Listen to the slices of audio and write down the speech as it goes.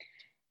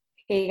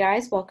Hey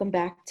guys, welcome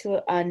back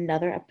to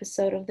another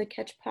episode of the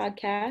Catch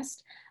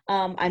Podcast.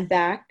 I'm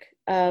back,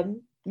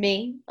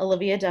 me,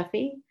 Olivia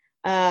Duffy,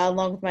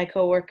 along with my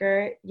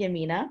coworker,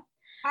 Yamina.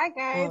 Hi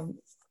guys. Um,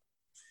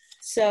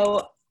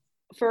 so,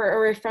 for a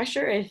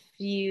refresher, if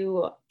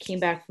you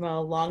came back from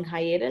a long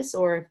hiatus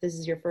or if this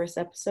is your first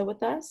episode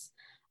with us,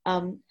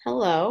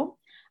 hello.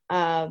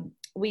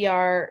 We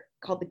are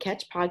called the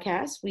Catch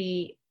Podcast.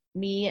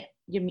 Me,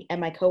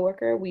 and my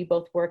coworker, we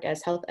both work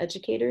as health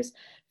educators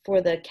for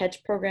the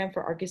Catch program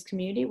for Arcus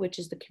Community, which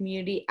is the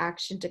community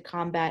action to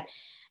combat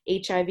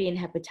HIV and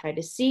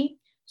hepatitis C.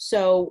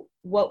 So,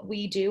 what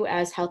we do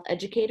as health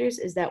educators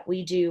is that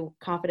we do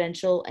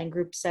confidential and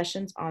group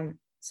sessions on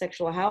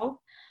sexual health.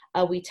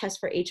 We test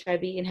for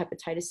HIV and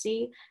hepatitis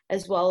C,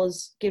 as well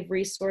as give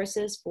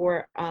resources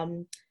for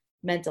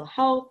mental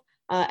health,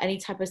 any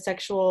type of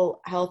sexual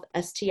health,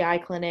 STI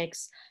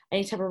clinics,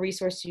 any type of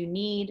resource you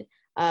need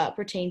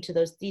pertaining to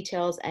those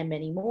details and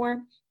many more.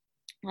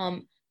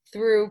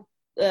 Through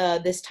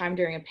this time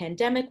during a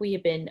pandemic, we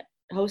have been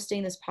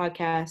hosting this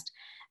podcast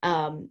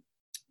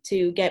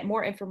to get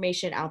more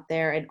information out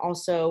there. And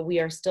also, we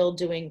are still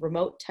doing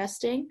remote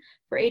testing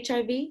for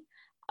HIV.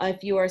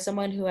 If you are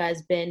someone who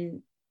has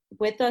been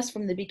with us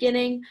from the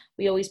beginning,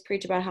 we always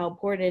preach about how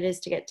important it is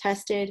to get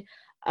tested.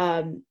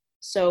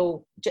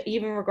 So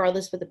even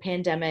regardless with the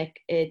pandemic,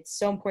 it's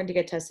so important to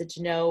get tested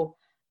to know,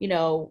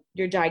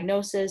 your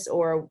diagnosis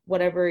or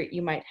whatever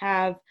you might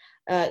have,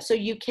 so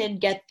you can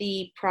get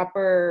the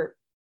proper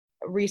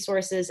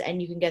resources and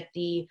you can get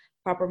the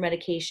proper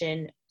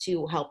medication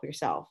to help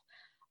yourself.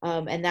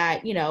 And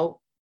that,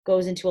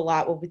 goes into a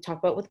lot what we talk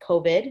about with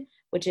COVID,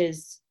 which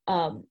is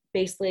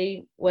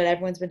basically what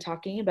everyone's been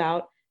talking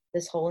about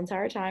this whole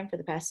entire time for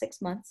the past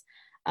 6 months.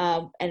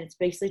 And it's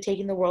basically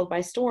taking the world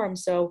by storm.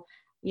 So,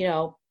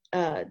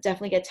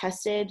 definitely get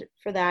tested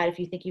for that if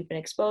you think you've been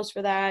exposed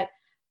for that.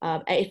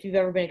 If you've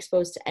ever been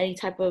exposed to any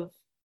type of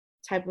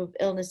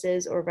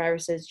illnesses or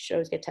viruses, you should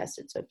always get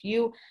tested. So if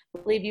you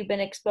believe you've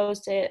been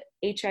exposed to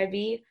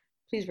HIV,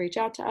 please reach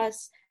out to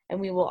us and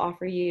we will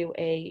offer you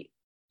a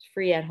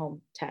free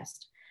at-home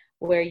test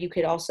where you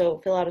could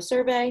also fill out a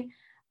survey.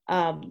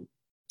 And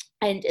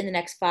in the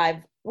next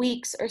 5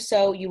 weeks or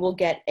so, you will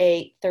get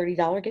a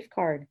 $30 gift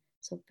card.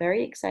 So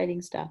very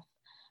exciting stuff.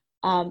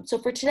 So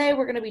for today,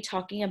 we're going to be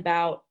talking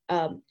about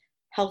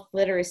health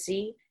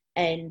literacy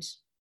and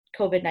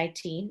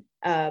COVID-19.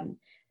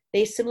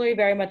 They similarly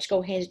very much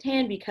go hand in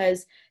hand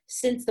because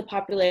since the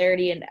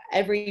popularity and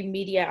every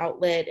media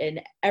outlet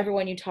and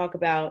everyone you talks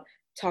about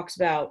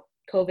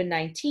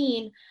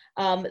COVID-19,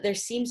 there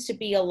seems to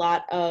be a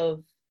lot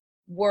of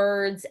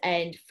words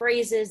and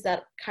phrases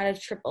that kind of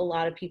trip a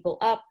lot of people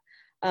up,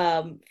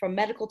 from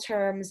medical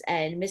terms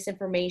and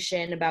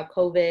misinformation about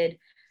COVID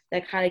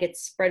that kind of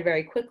gets spread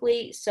very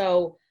quickly.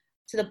 So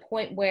to the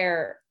point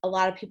where a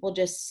lot of people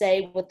just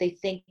say what they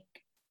think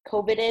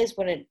COVID is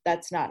when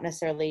that's not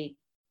necessarily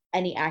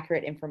any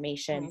accurate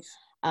information.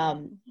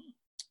 Nice.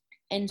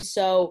 And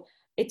so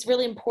it's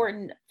really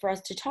important for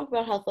us to talk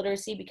about health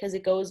literacy because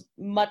it goes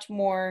much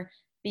more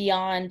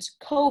beyond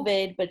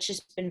COVID, but it's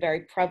just been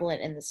very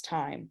prevalent in this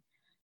time.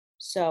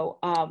 So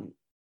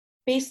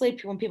basically,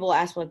 when people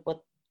ask what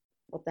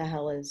the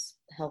hell is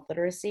health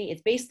literacy,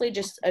 it's basically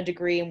just a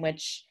degree in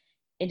which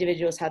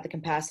individuals have the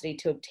capacity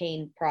to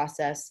obtain,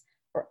 process,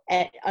 or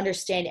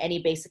understand any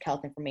basic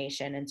health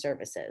information and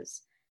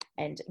services.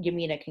 And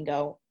Yamina can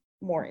go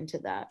more into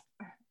that.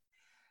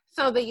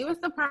 So the U.S.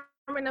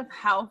 Department of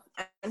Health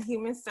and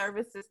Human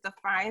Services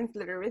defines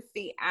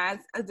literacy as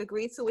a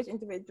degree to which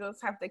individuals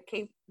have the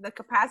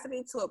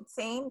capacity to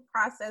obtain,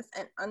 process,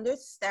 and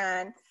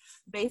understand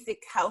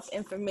basic health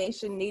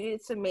information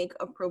needed to make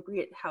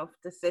appropriate health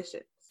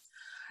decisions.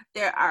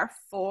 There are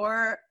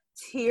four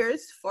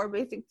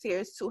basic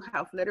tiers to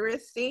health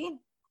literacy.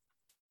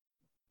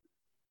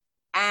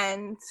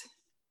 And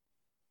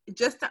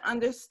just the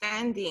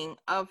understanding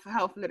of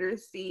health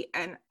literacy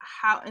and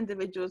how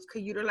individuals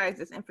could utilize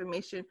this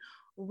information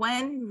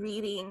when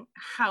reading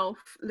health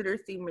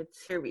literacy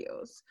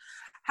materials.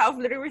 Health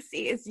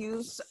literacy is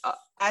used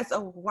as a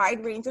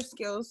wide range of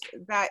skills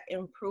that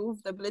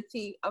improve the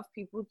ability of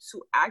people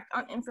to act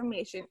on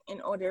information in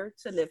order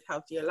to live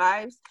healthier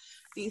lives.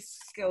 These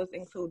skills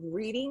include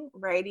reading,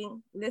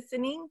 writing,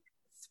 listening,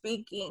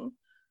 speaking,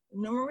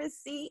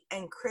 numeracy,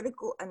 and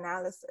critical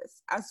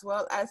analysis, as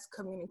well as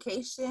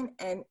communication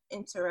and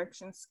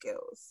interaction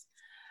skills.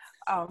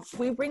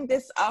 We bring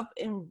this up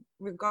in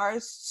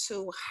regards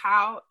to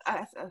how,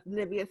 as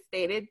Olivia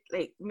stated,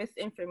 like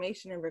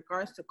misinformation in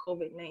regards to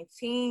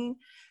COVID-19,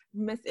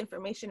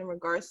 misinformation in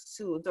regards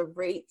to the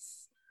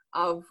rates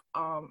of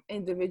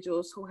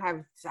individuals who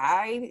have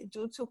died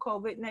due to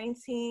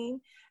COVID-19,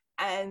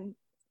 and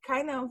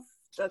kind of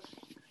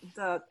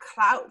the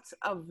clout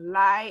of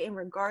lie in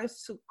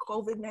regards to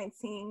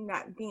COVID-19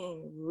 not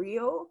being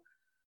real,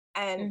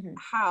 and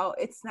how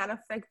it's not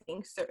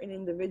affecting certain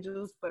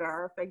individuals but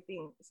are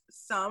affecting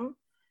some.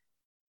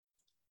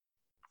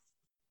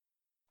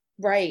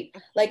 Right.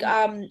 Like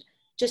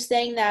just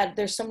saying that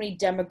there's so many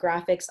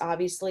demographics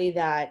obviously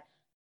that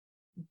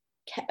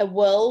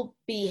will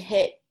be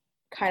hit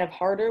kind of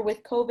harder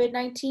with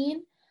COVID-19.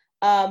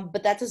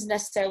 But that doesn't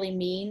necessarily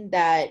mean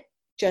that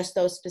just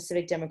those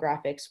specific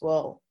demographics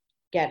will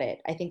get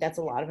it. I think that's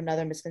a lot of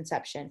another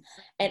misconception.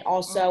 And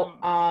also,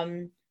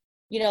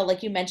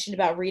 like you mentioned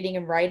about reading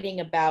and writing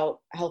about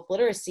health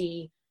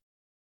literacy,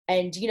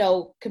 and,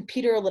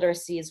 computer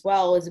literacy as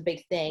well is a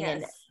big thing.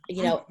 Yes.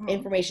 And,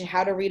 information,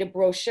 how to read a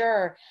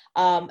brochure,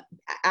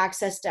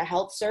 access to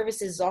health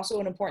services is also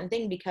an important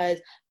thing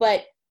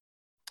but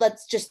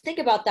let's just think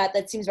about that.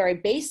 That seems very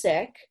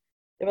basic.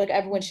 They're like,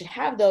 everyone should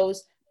have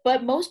those,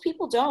 but most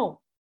people don't.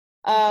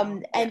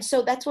 And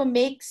so that's what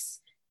makes,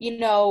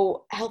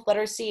 health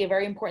literacy a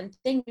very important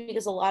thing,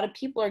 because a lot of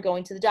people are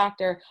going to the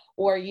doctor,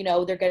 or,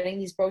 they're getting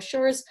these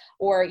brochures,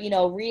 or,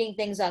 reading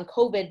things on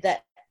COVID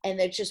and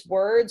it's just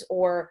words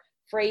or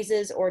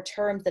phrases or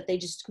terms that they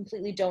just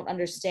completely don't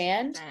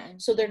understand.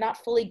 So they're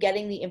not fully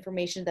getting the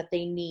information that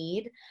they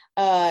need,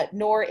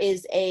 nor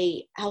is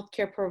a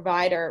healthcare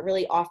provider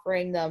really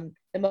offering them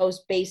the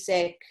most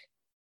basic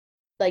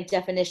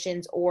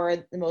definitions or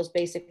the most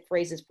basic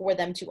phrases for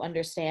them to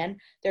understand.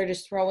 They're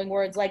just throwing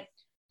words like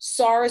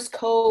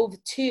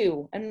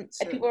SARS-CoV-2, and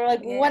people are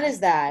like, what is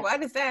that?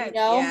 What is that?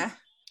 Yeah.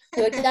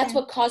 So that's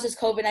what causes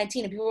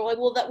COVID-19, and people are like,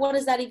 well, what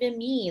does that even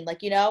mean?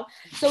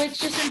 So it's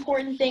just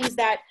important things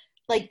that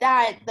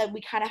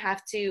we kind of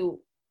have to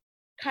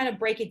kind of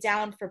break it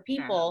down for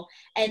people.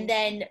 And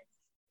then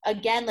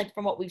again,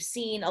 from what we've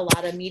seen, a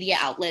lot of media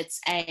outlets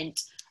and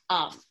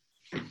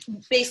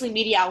basically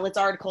media outlets,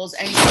 articles,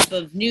 any type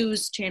of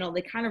news channel,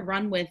 they kind of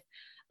run with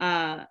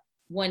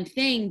one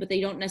thing, but they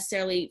don't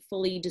necessarily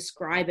fully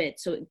describe it.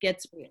 So it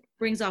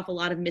brings off a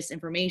lot of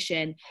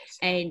misinformation.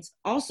 And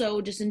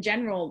also just in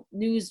general,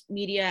 news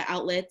media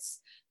outlets,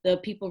 the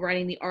people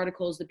writing the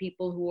articles, the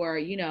people who are,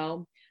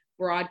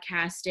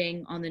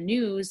 broadcasting on the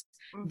news,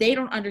 they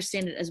don't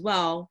understand it as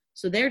well.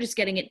 So they're just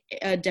getting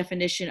a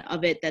definition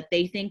of it that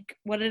they think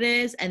what it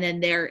is, and then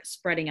they're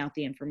spreading out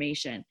the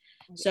information.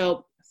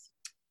 So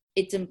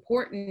it's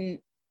important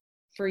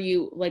for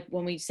you,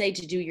 when we say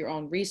to do your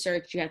own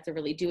research, you have to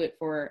really do it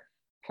for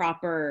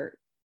proper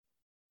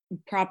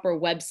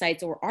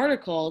websites or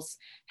articles.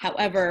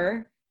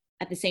 However,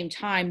 at the same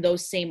time,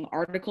 those same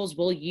articles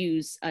will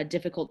use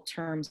difficult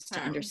terms to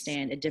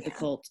understand, a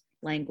difficult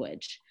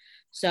language.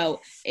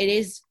 So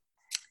it's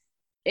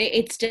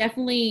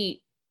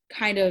definitely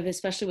kind of,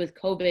 especially with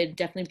COVID,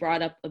 definitely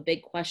brought up a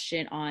big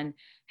question on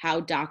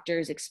how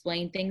doctors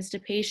explain things to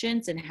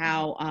patients, and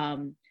how,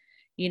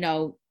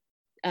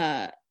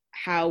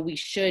 how we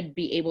should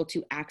be able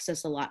to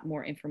access a lot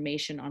more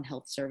information on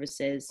health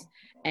services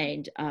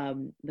and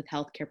with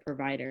healthcare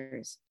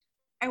providers.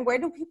 And where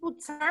do people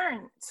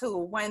turn to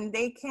when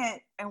they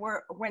can't, and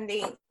when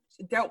they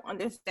don't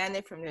understand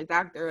it from their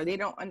doctor, or they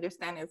don't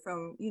understand it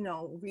from,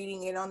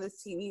 reading it on the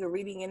TV or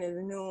reading it in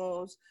the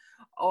news,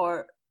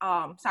 or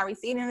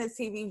seeing it on the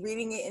TV,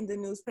 reading it in the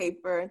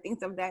newspaper,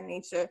 things of that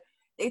nature?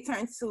 They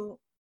turn to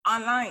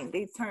online.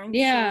 They turn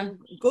to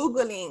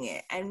Googling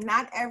it, and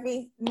not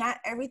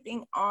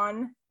everything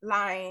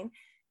online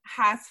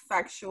has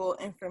factual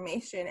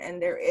information,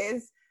 and there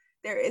is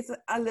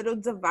a little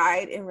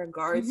divide in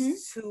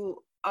regards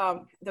to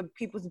the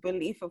people's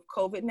belief of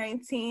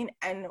COVID-19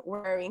 and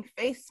wearing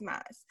face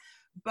masks.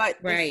 But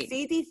the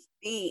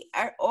CDC,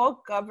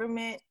 all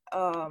government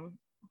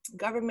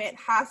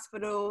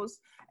hospitals,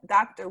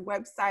 doctor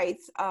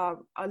websites,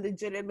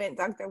 legitimate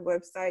doctor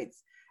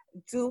websites,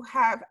 do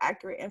have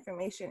accurate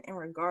information in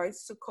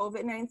regards to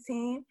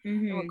COVID-19,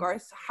 in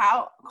regards to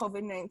how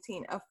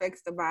COVID-19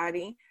 affects the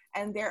body.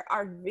 And there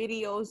are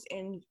videos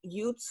in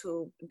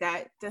YouTube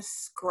that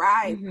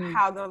describe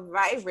how the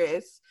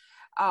virus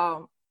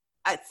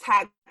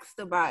attacks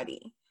the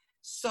body.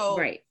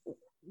 So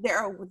there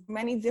are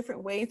many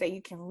different ways that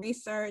you can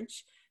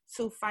research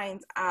to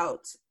find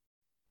out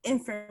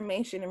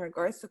information in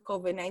regards to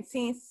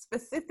COVID-19,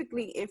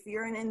 specifically if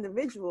you're an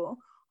individual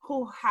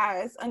who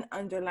has an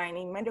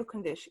underlying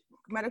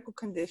medical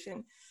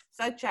condition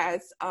such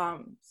as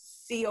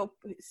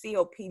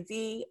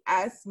COPD,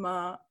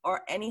 asthma,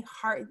 or any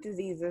heart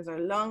diseases or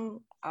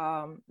lung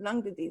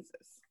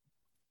diseases.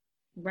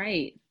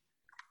 Right.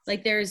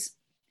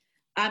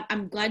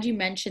 I'm glad you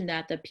mentioned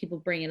that people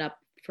bring it up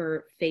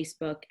for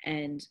Facebook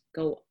and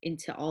go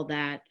into all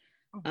that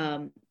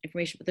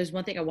information. But there's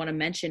one thing I want to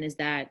mention is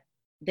that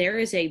there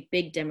is a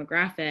big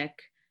demographic,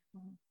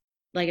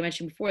 like I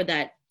mentioned before,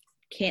 that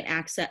can't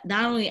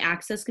not only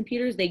access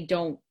computers, they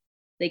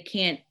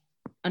can't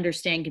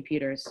understand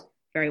computers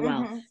very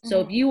well.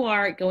 So if you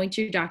are going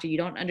to your doctor, you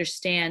don't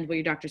understand what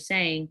your doctor's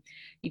saying,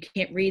 you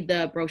can't read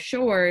the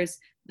brochures,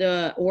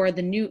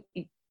 you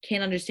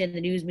can't understand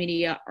the news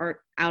media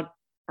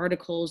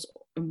articles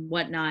and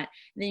whatnot,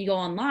 and then you go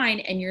online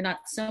and you're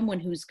not someone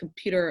who's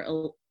computer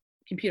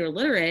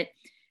literate,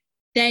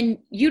 then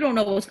you don't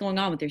know what's going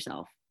on with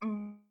yourself.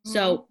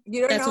 So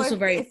you don't that's know also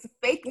it's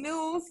fake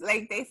news,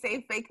 like they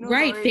say fake news,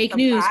 right? Fake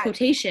news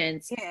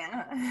quotations,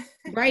 yeah.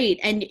 Right.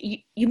 And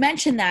you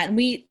mentioned that, and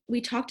we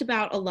talked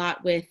about a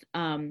lot with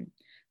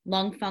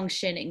lung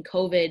function and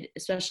COVID,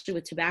 especially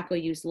with tobacco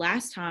use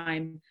last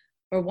time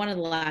or one of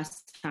the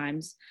last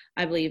times,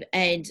 I believe.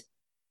 And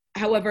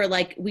however,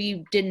 like,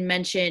 we didn't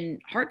mention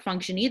heart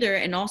function either.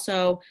 And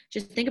also,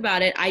 just think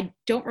about it, I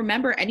don't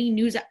remember any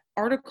news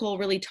article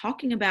really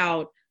talking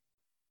about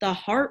the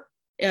heart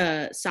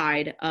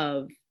side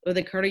of, or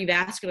the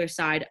cardiovascular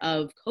side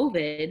of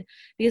COVID,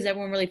 because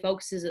everyone really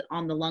focuses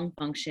on the lung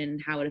function,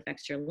 how it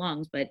affects your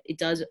lungs, but it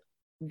does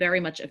very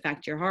much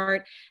affect your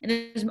heart. And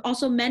there's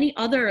also many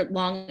other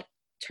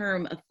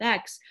long-term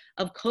effects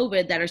of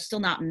COVID that are still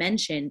not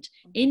mentioned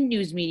in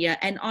news media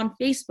and on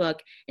Facebook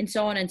and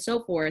so on and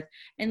so forth.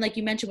 And like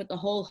you mentioned with the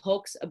whole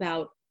hoax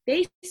about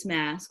face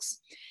masks,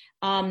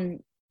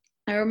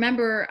 I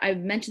remember I've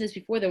mentioned this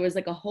before, there was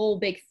like a whole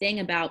big thing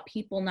about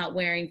people not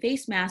wearing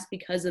face masks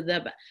because of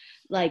the,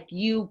 like,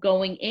 you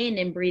going in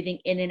and breathing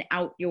in and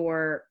out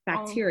your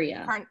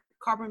bacteria.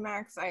 Carbon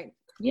monoxide.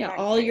 Yeah,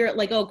 all your,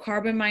 like,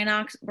 carbon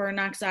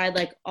monoxide,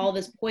 like all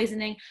this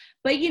poisoning.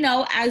 But,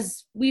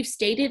 as we've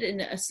stated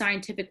in a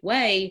scientific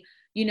way,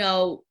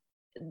 the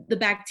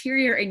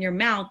bacteria in your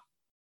mouth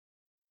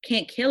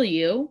can't kill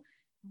you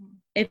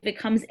if it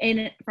comes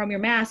in from your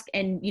mask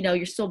and,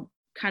 you're still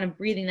kind of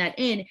breathing that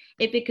in.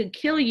 If it could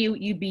kill you,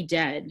 you'd be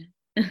dead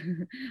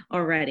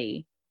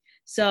already.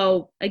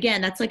 So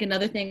again, that's like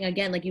another thing,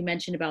 again, like you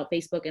mentioned about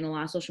Facebook and a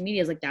lot of social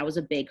media, is like that was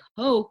a big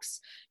hoax.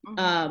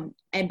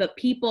 But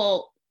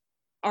people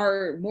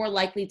are more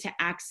likely to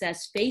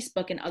access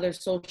Facebook and other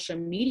social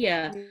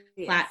media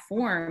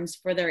platforms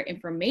for their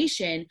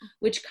information,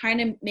 which kind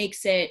of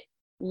makes it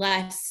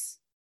less,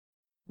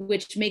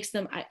 which makes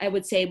them, I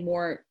would say,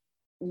 more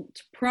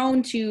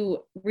prone to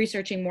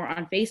researching more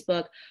on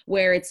Facebook,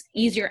 where it's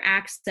easier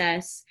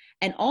access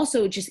and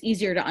also just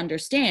easier to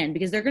understand,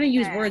 because they're going to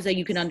use words that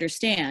you can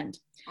understand.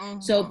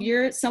 So if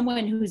you're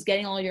someone who's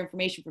getting all your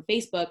information from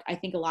Facebook, I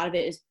think a lot of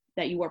it is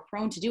that you are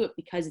prone to do it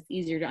because it's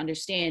easier to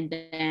understand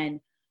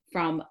than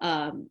from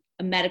a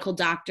medical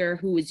doctor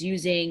who is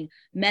using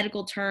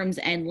medical terms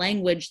and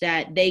language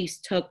that they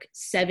took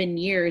 7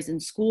 years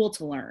in school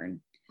to learn.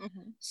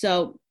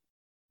 So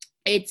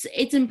it's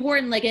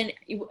important, like, and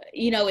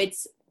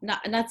it's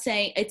not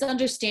saying, it's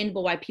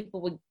understandable why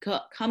people would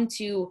come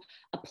to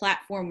a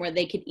platform where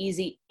they could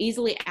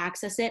easily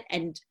access it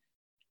and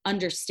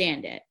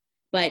understand it,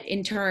 but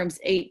in terms,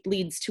 it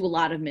leads to a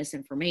lot of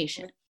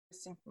misinformation.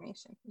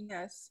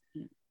 Yes.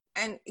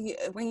 And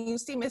when you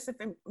see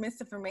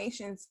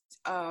misinformation,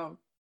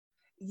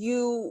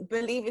 you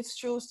believe it's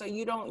true, so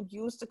you don't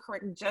use the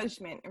correct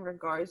judgment in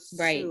regards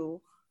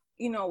to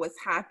what's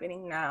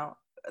happening now.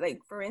 Like,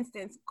 for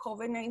instance,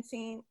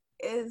 COVID-19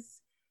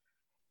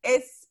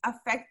 it's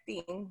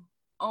affecting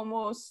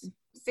almost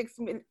 6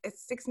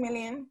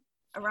 million,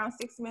 around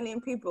 6 million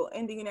people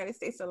in the United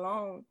States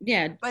alone.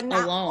 Yeah, but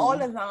not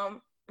all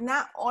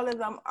of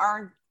them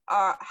are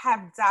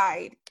have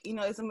died.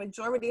 There's a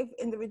majority of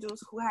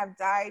individuals who have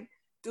died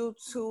due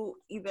to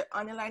either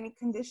underlying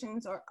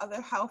conditions or other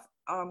health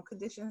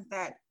conditions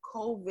that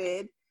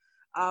COVID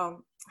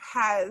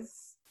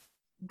has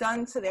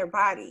done to their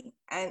body.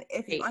 And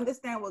if you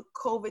understand what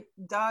COVID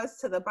does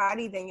to the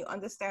body, then you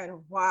understand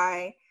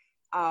why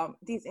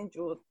these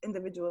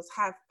individuals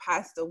have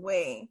passed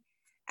away.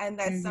 And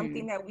that's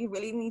something that we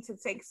really need to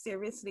take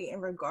seriously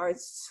in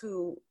regards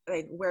to,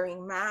 like,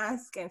 wearing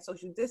masks and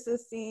social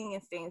distancing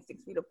and staying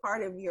 6 feet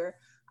apart if you're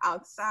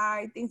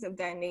outside, things of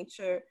that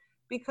nature.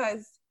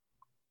 Because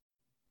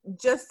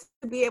just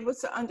to be able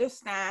to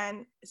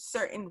understand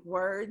certain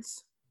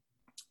words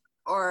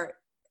or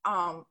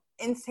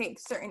intake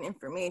certain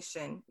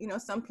information,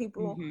 some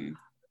people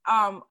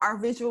are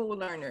visual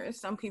learners.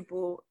 Some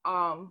people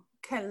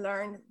can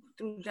learn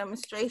through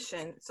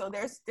demonstration. So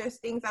there's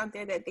things out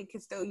there that they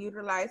can still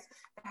utilize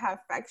to have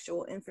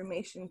factual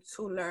information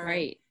to learn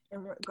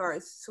in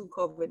regards to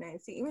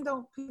COVID-19. Even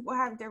though people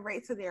have their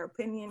right to their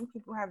opinion,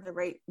 people have the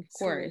right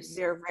to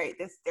their right,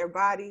 that's their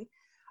body.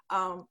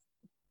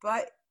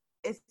 But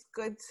it's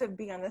good to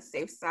be on the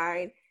safe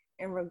side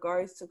in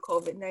regards to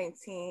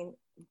COVID-19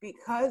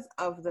 because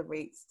of the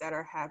rates that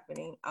are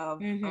happening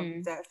of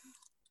death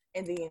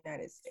in the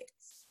United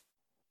States.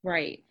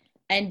 Right.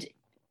 And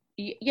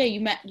yeah,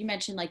 you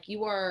mentioned, like,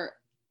 you are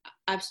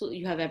absolutely,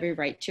 you have every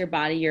right to your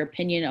body, your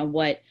opinion on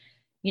what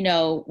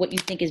you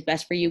think is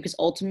best for you, because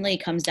ultimately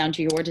it comes down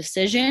to your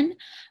decision.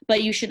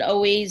 But you should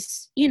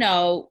always,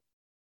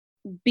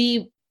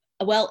 be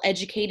well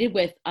educated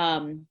with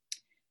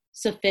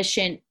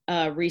sufficient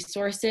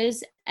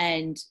resources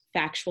and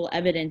factual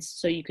evidence,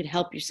 so you could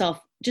help yourself,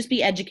 just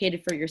be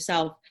educated for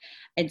yourself,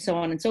 and so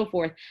on and so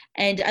forth.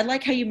 And I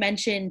like how you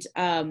mentioned,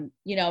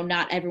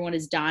 not everyone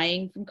is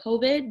dying from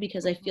COVID,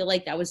 because I feel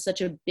like that was such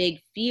a big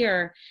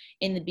fear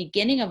in the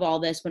beginning of all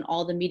this, when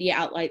all the media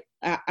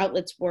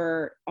outlets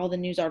were, all the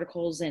news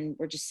articles, and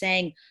were just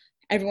saying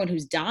everyone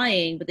who's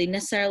dying, but they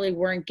necessarily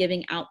weren't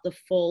giving out the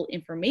full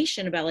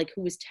information about, like,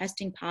 who was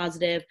testing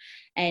positive.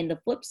 And the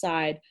flip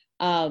side,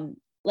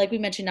 like we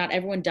mentioned, not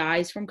everyone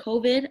dies from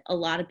COVID. A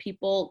lot of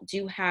people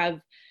do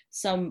have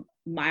some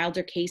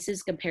milder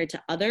cases compared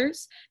to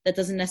others. That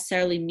doesn't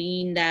necessarily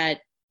mean that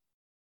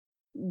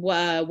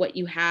what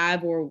you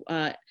have, or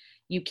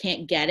you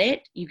can't get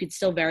it, you could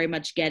still very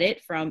much get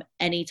it from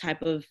any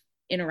type of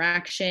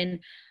interaction,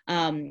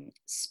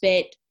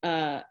 spit,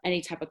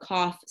 any type of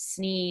cough,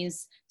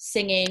 sneeze,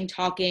 singing,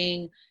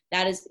 talking.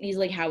 That is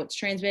easily how it's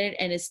transmitted,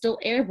 and it's still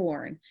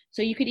airborne.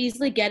 So you could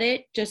easily get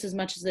it just as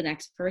much as the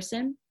next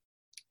person.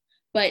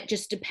 But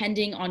just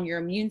depending on your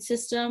immune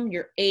system,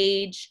 your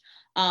age,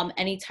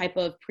 any type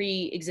of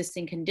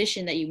pre-existing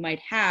condition that you might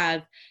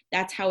have,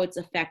 that's how it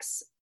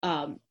affects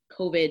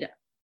COVID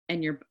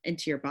and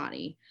into your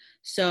body.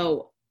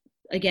 So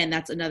again,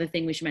 that's another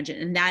thing we should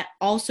mention. And that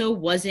also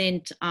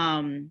wasn't,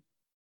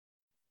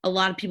 a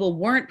lot of people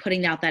weren't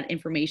putting out that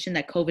information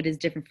that COVID is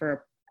different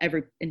for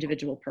every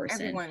individual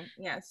person. Everyone,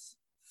 yes.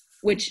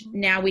 Which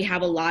now we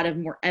have a lot of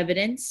more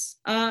evidence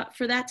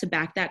for that to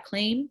back that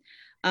claim.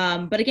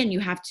 But again,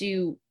 you have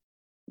to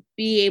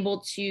be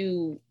able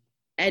to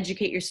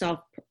educate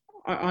yourself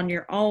on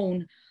your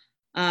own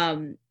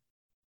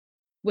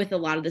with a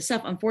lot of this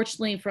stuff.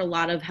 Unfortunately, for a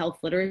lot of health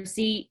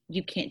literacy,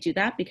 you can't do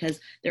that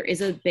because there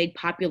is a big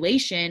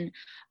population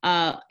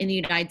in the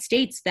United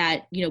States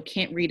that,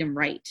 can't read and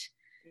write,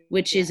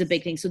 which is a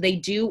big thing. So they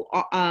do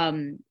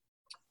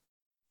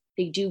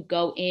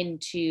go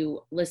into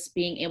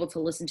being able to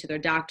listen to their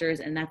doctors,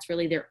 and that's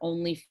really their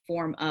only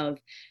form of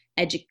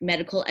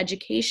medical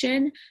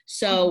education.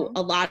 So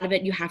a lot of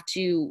it, you have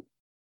to,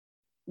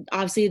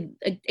 obviously,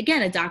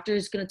 again, a doctor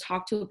is going to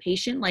talk to a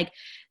patient like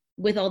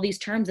with all these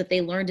terms that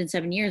they learned in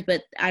 7 years,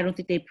 but I don't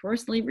think they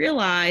personally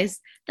realize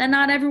that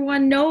not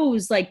everyone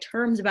knows like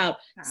terms about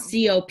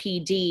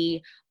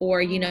COPD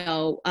or,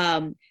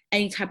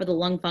 any type of the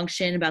lung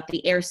function, about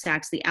the air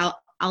sacs, the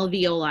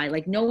alveoli.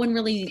 Like no one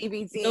really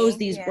CBD, knows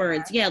these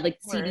words. Yeah, like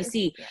words,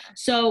 CDC. Yeah.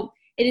 So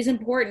it is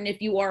important,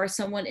 if you are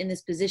someone in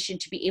this position,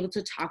 to be able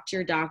to talk to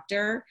your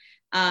doctor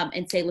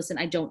and say, listen,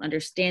 I don't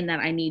understand that.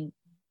 I need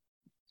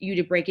you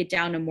to break it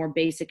down to more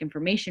basic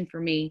information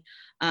for me,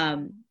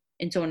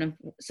 and so on and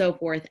so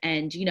forth.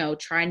 And,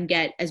 try and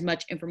get as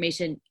much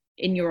information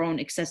in your own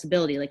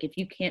accessibility. Like if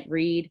you can't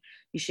read,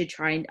 you should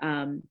try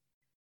and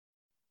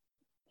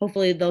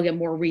hopefully they'll get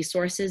more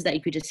resources that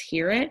you could just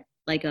hear it,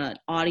 like an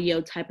audio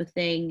type of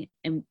thing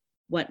and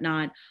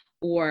whatnot.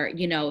 Or,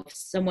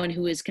 someone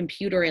who is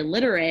computer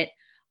illiterate,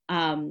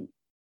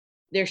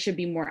 there should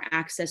be more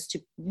access to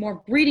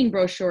more reading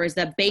brochures,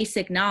 that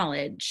basic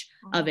knowledge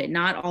of it,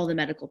 not all the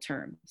medical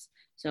terms.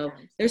 So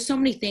there's so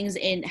many things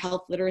in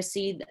health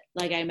literacy,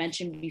 like I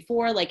mentioned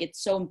before, like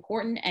it's so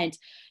important. And,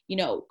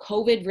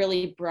 COVID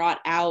really brought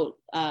out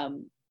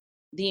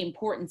the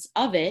importance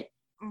of it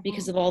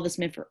because of all this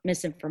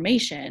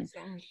misinformation.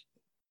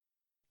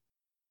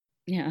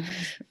 Yeah.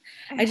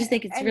 I just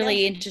think it's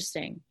really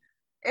interesting.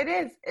 It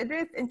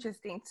is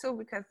interesting too,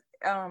 because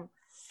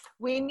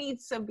we need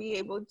to be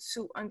able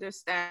to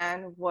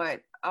understand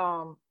what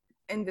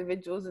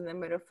individuals in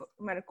the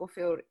medical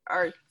field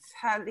are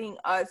telling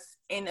us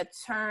in a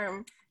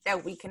term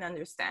that we can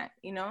understand,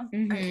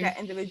 that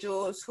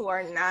individuals who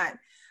are not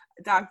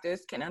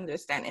doctors can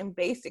understand in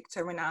basic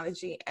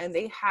terminology. And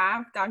they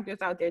have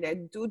doctors out there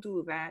that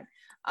do that,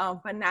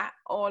 but not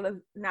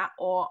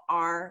all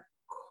are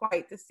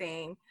quite the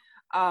same.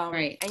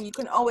 Right. And you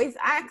can always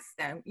ask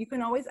them. You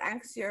can always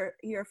ask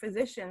your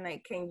physician,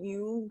 like, can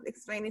you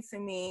explain it to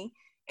me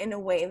in a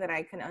way that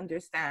I can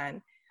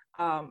understand,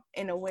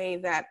 in a way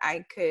that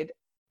I could,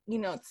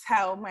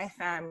 tell my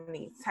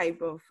family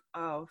type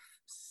of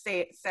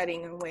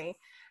setting and way.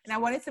 And I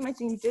wanted to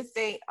mention, you did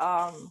say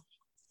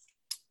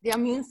the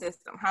immune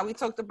system, how we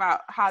talked about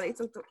how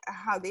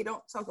they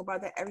don't talk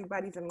about that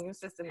everybody's immune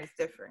system is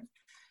different.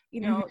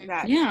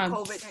 That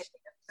COVID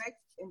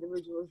affects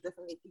individuals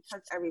differently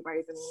because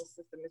everybody's immune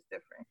system is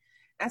different.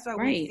 That's why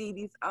we see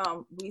these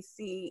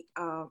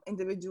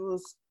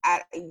individuals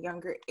at a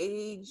younger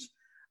age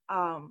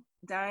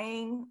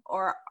dying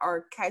or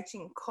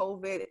catching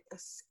COVID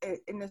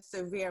in a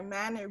severe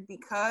manner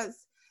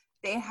because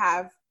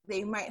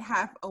they might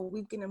have a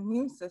weakened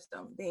immune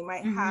system. They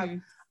might have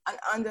an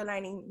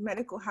underlying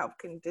medical health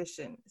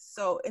condition.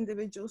 So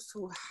individuals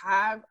who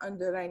have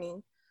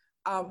underlying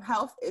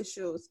health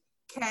issues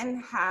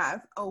can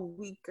have a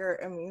weaker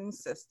immune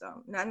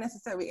system, not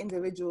necessarily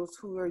individuals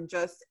who are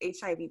just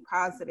HIV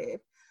positive.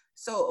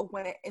 So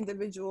when an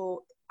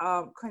individual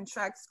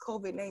contracts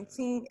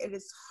COVID-19, it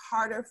is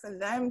harder for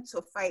them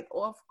to fight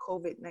off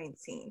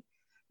COVID-19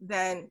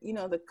 than,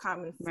 the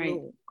common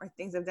flu or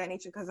things of that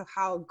nature because of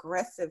how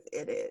aggressive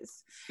it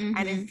is.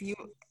 And if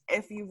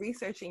you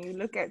research and you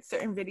look at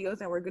certain videos,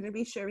 and we're going to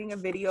be sharing a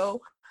video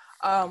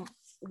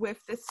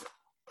with this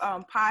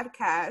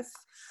podcast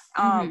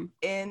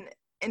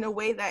in a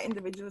way that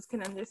individuals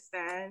can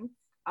understand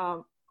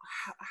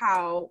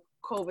how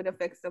COVID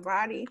affects the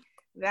body,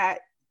 that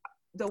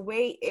the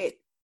way it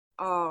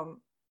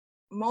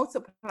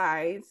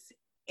multiplies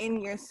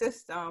in your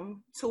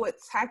system to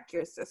attack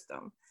your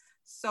system.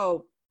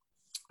 So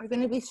we're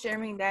going to be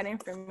sharing that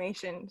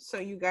information so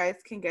you guys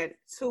can get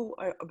to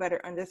a better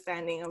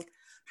understanding of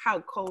how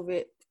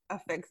COVID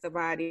affects the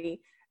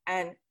body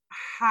and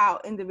how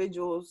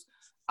individuals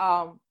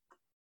how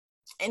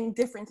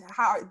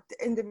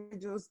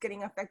individuals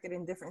getting affected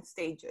in different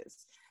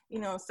stages.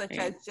 such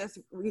as just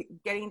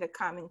getting the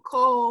common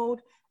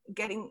cold,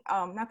 getting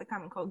not the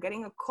common cold,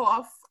 getting a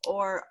cough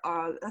or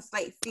a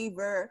slight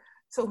fever,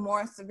 to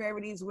more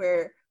severities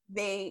where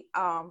they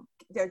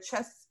their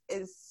chest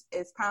is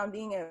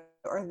pounding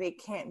or they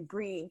can't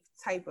breathe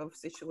type of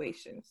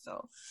situation.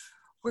 So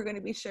we're going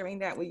to be sharing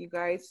that with you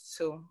guys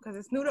too, because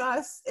it's new to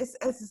us.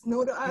 It's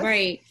new to us.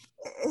 Right.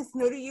 It's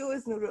new to you.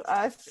 It's new to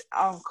us.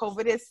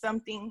 COVID is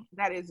something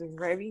that is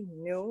very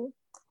new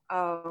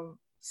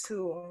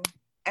to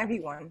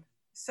everyone.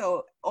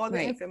 So all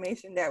the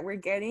information that we're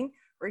getting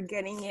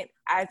it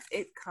as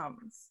it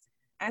comes.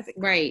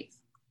 Right.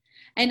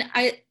 And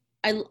I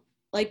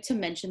like to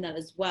mention that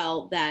as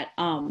well, that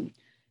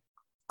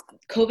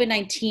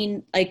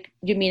COVID-19, like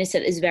Yamina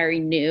said, is very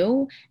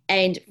new.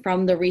 And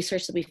from the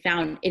research that we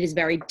found, it is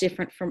very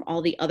different from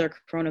all the other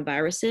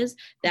coronaviruses.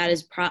 That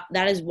is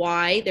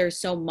why there's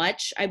so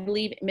much, I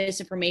believe,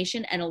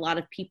 misinformation and a lot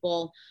of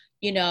people,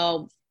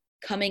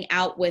 coming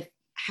out with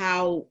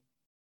how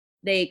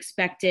they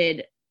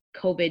expected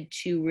COVID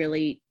to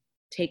really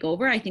take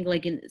over. I think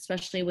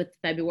especially with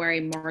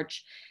February,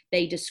 March,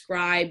 they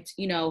described,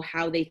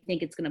 how they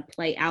think it's going to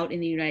play out in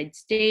the United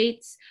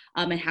States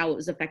and how it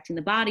was affecting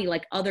the body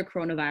like other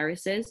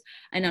coronaviruses.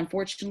 And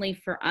unfortunately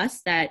for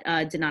us, that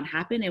did not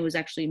happen. It was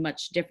actually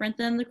much different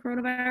than the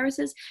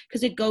coronaviruses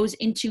because it goes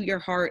into your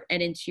heart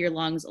and into your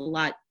lungs a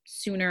lot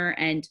sooner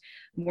and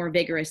more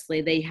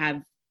vigorously. They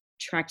have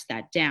tracked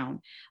that down.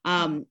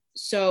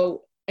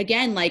 So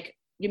again, like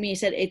Yamina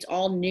said, it's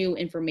all new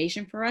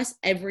information for us.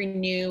 Every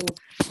new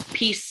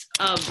piece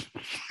of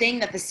thing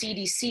that the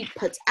CDC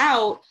puts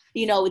out,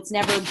 it's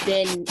never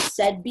been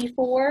said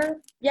before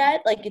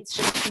yet. Like, it's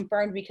just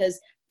confirmed because,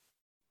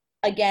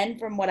 again,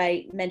 from what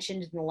I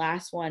mentioned in the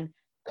last one,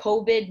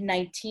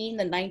 COVID-19,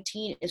 the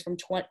 19 is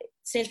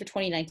stands for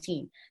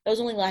 2019. That was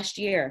only last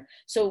year.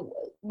 So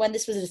when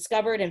this was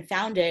discovered and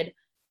founded,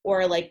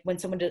 or like when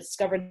someone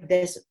discovered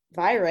this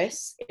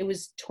virus, it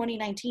was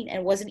 2019 and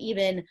it wasn't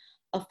even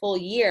a full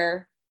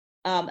year.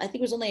 I think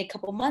it was only a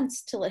couple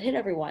months till it hit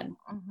everyone.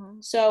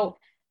 So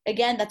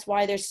again, that's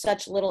why there's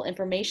such little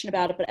information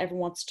about it, but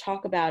everyone wants to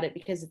talk about it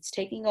because it's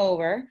taking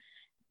over.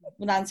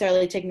 Well, not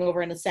necessarily taking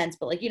over in a sense,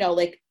 but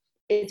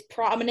it's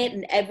prominent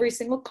in every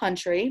single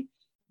country.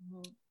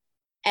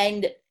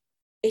 And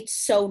it's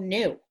so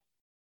new.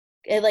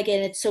 And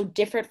it's so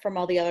different from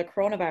all the other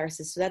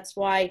coronaviruses. So that's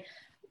why,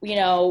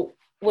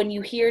 when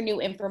you hear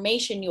new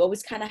information, you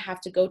always kind of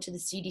have to go to the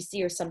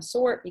CDC or some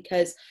sort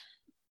because,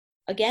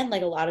 again,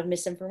 a lot of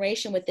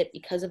misinformation with it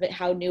because of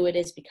how new it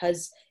is,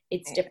 because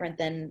it's different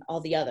than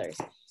all the others.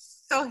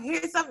 So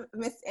here's some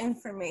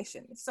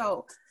misinformation.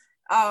 So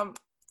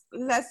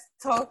let's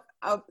talk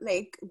of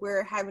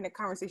we're having a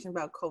conversation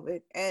about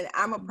COVID, and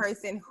I'm a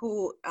person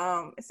who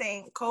is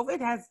saying COVID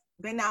has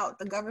been out.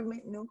 The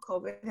government knew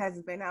COVID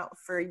has been out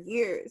for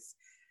years,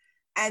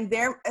 and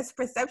their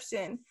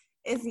perception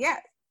is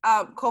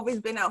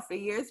COVID's been out for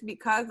years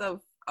because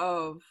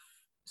of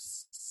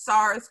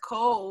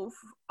SARS-CoV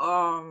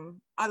or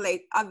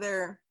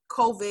other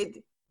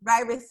COVID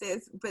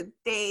viruses, but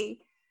they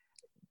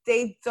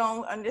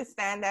don't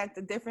understand that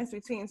the difference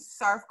between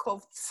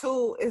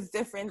SARS-CoV-2 is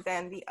different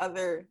than the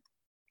other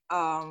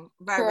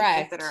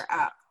viruses that are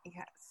out.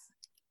 Yes.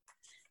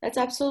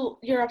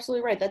 You're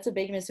absolutely right. That's a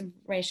big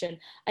misinformation.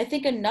 I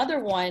think another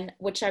one,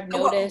 which I've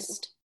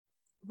noticed.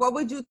 What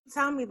would you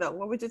tell me though?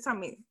 What would you tell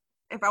me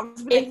if I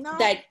was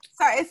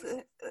it's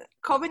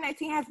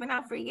COVID-19 has been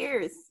out for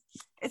years?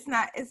 It's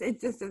not. It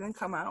just doesn't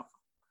come out.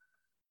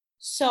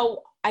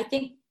 So I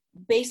think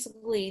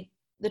basically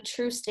the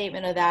true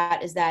statement of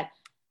that is that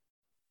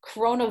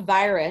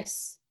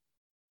coronavirus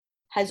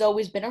has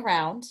always been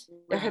around.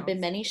 There have been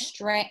many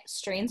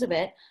strains of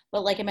it,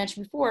 but like I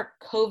mentioned before,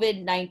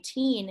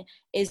 COVID-19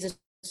 is a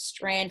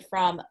strand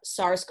from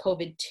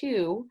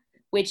SARS-CoV-2,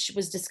 which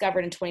was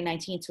discovered in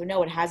 2019. So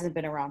no, it hasn't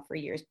been around for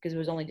years because it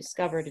was only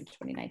discovered in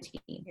 2019.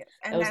 Yes.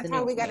 And that's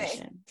how we got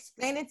to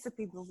explain it to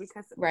people,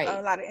 because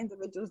a lot of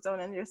individuals don't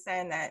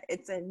understand that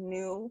it's a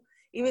new,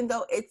 even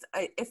though it's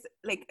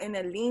like in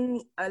a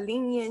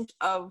lineage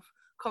of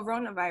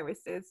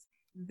coronaviruses,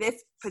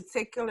 this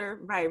particular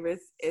virus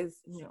is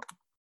new.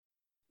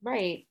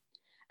 Right.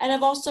 And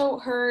I've also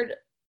heard,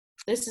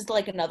 this is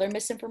another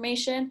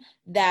misinformation,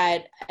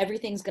 that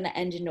everything's going to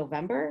end in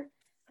November,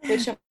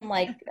 which I'm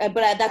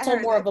but that's all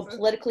more of a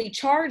politically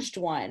charged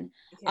one.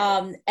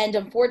 Yes. And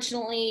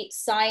unfortunately,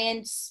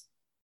 science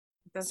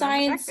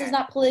is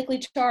not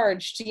politically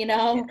charged,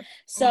 Yes.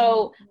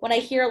 So when I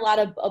hear a lot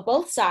of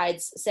both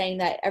sides saying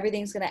that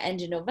everything's going to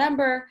end in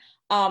November,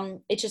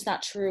 it's just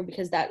not true,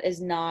 because that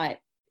is not,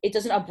 it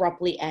doesn't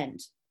abruptly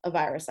end a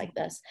virus like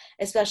this,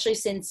 especially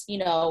since,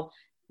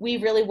 we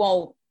really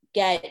won't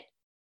get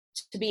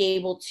to be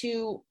able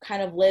to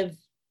kind of live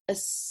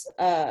as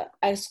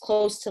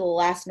close to the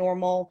last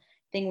normal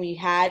thing we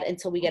had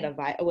until we get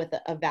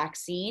a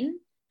vaccine.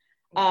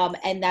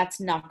 And that's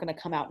not going to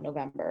come out in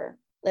November.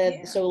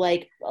 So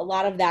a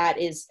lot of that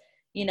is,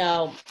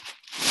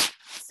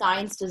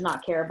 science does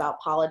not care about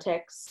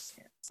politics.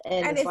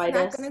 And it's not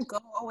going to go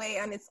away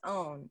on its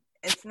own.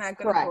 It's not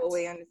going to go Correct.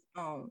 away on its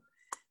own.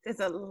 There's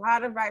a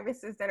lot of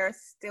viruses that are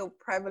still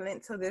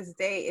prevalent to this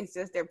day. It's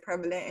just they're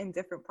prevalent in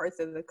different parts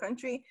of the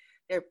country.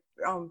 They're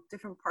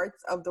different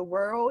parts of the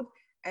world,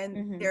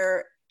 and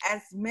they're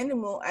as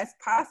minimal as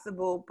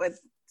possible, but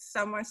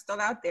some are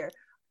still out there.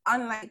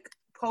 Unlike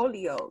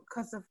polio,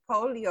 because of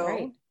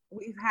polio,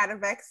 we've had a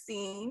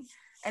vaccine,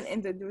 and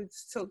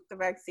individuals took the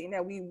vaccine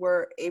that we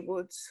were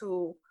able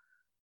to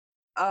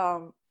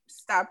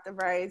stop the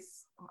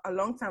rise a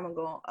long time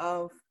ago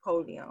of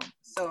polio.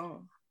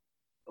 So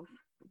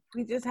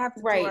we just have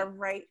to do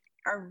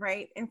our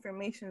right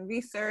information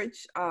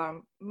research,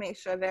 make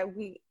sure that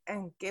we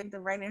give the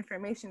right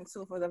information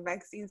too for the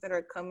vaccines that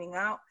are coming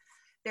out.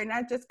 They're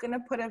not just going to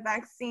put a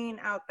vaccine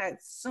out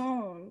that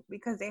soon,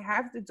 because they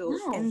have to do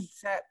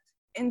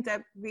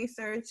in-depth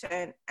research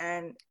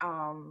and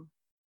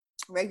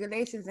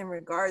regulations in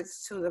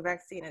regards to the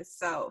vaccine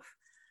itself.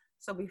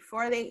 So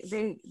before they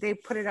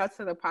put it out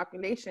to the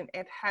population,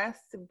 it has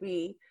to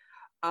be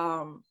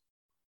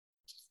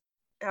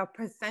a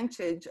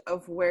percentage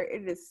of where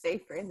it is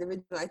safe for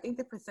individuals. I think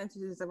the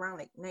percentage is around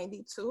like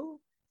 92%.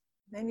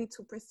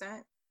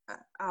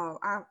 I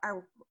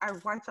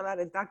watch a lot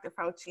of Dr.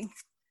 Fauci.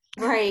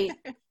 Right.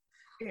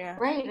 Yeah.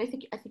 Right. I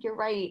think you're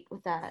right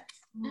with that.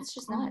 That's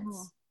just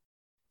nuts.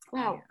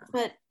 Wow. Yeah.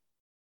 But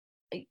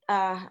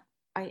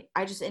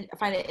I just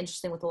find it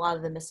interesting with a lot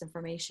of the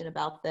misinformation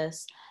about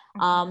this.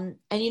 And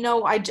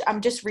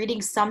I'm just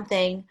reading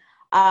something.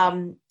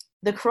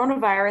 The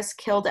coronavirus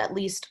killed at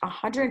least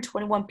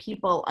 121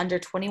 people under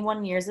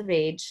 21 years of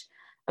age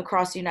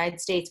across the United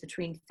States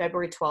between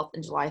February 12th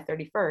and July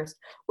 31st,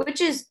 which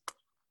is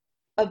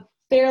a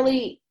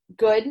fairly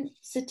good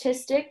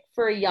statistic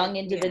for young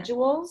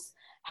individuals.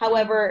 Yeah.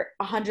 However,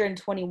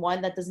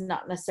 121, that does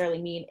not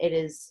necessarily mean it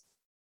is,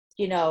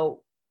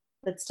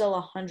 that's still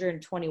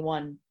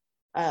 121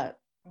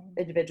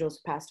 individuals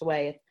who passed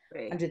away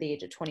under the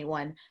age of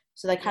 21.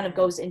 So that kind of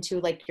goes into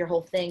like your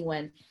whole thing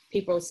when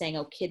people are saying,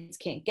 oh, kids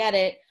can't get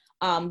it.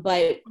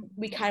 But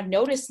we kind of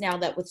notice now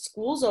that with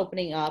schools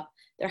opening up,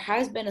 there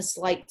has been a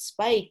slight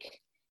spike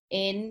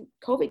in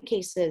COVID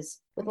cases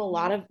with a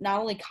lot of not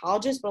only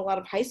colleges, but a lot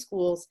of high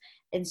schools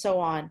and so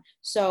on.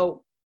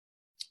 So,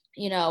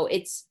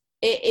 it's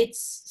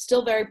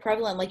still very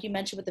prevalent. Like you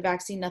mentioned with the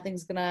vaccine,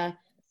 nothing's gonna,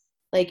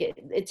 like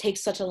it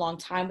takes such a long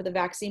time with the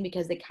vaccine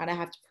because they kind of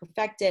have to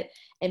perfect it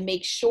and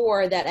make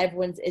sure that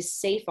everyone is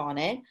safe on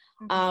it.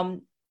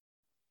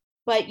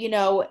 But,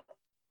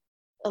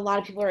 a lot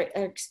of people are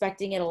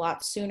expecting it a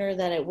lot sooner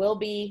than it will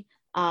be.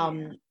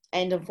 And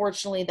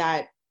unfortunately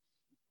that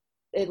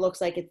it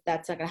looks like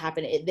that's not going to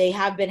happen. They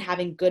have been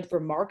having good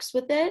remarks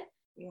with it.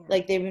 Yeah.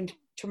 Like they've been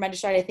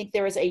tremendous. I think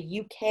there was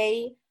a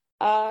UK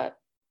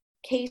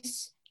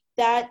case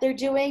that they're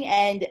doing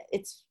and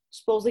it's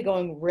supposedly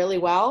going really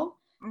well.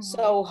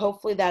 So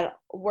hopefully that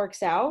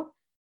works out.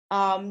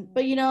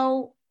 But,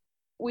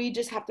 we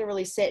just have to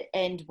really sit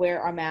and wear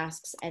our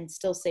masks and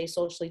still stay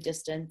socially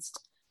distanced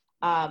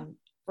and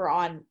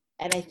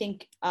I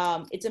think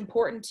it's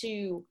important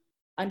to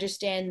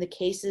understand the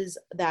cases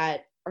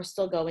that are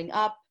still going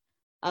up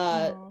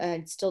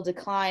and still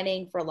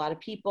declining for a lot of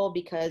people,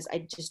 because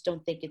I just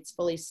don't think it's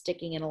fully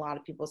sticking in a lot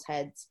of people's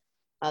heads,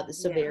 the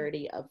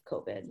severity of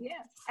COVID.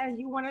 Yeah, and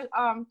you want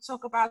to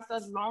talk about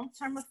the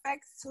long-term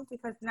effects too,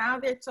 because now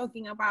they're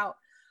talking about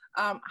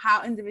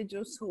how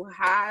individuals who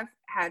have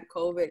had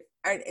COVID,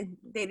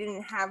 they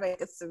didn't have a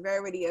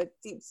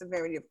deep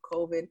severity of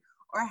COVID,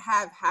 or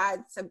have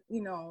had some,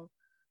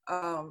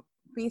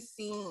 be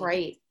seen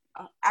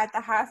at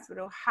the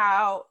hospital,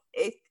 how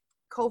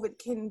COVID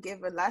can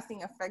give a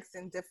lasting effects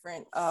in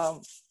different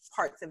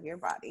parts of your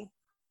body.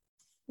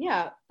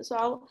 Yeah,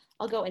 so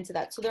I'll go into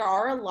that. So there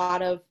are a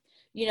lot of,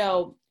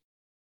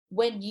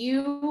 when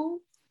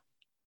you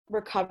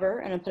recover,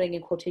 and I'm putting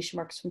in quotation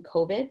marks, from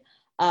COVID,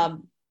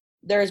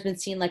 there has been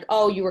seen like,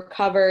 oh, you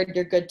recovered,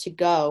 you're good to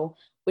go,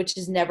 which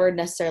is never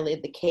necessarily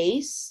the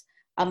case.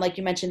 Like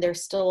you mentioned,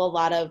 there's still a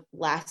lot of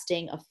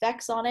lasting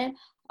effects on it,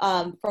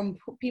 from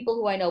people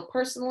who I know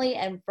personally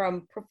and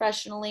from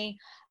professionally,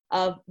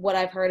 of what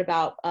I've heard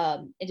about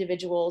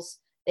individuals.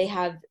 They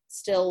have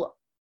still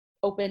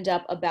opened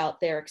up about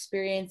their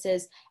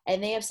experiences,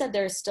 and they have said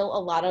there's still a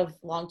lot of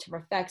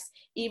long-term effects.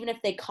 Even if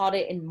they caught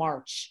it in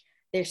March,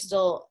 they're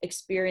still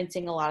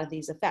experiencing a lot of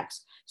these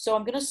effects. So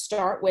I'm going to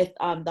start with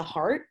the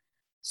heart.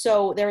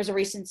 So there was a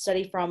recent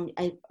study from,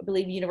 I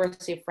believe,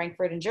 University of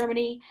Frankfurt in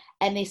Germany,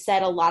 and they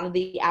said a lot of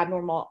the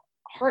abnormal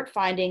heart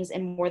findings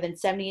in more than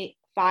 75%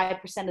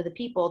 of the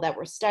people that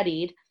were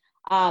studied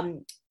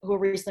who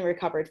recently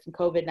recovered from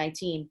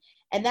COVID-19.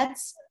 And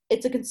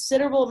it's a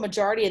considerable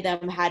majority of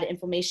them had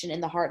inflammation in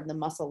the heart and the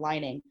muscle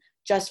lining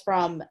just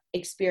from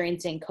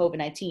experiencing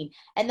COVID-19.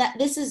 And that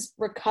this is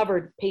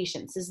recovered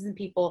patients. This isn't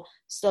people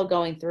still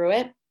going through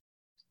it,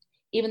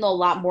 even though a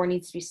lot more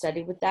needs to be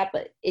studied with that,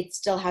 but it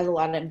still has a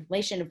lot of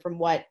inflammation. And from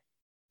what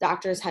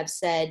doctors have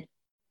said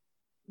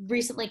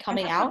recently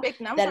coming out, a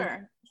big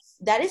number.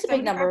 That is a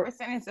big number.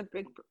 75% is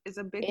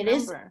a big It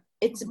number.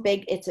 It's a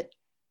big,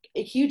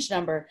 a huge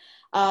number.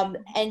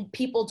 And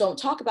people don't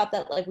talk about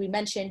that, like we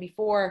mentioned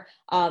before,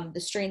 the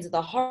strains of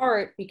the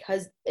heart,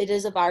 because it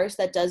is a virus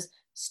that does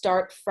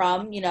start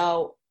from,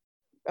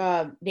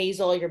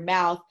 nasal, your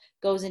mouth,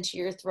 goes into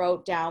your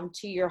throat, down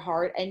to your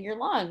heart and your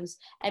lungs.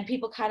 And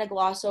people kind of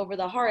gloss over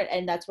the heart,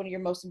 and that's one of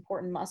your most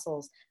important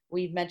muscles.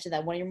 We've mentioned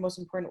that, one of your most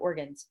important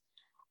organs.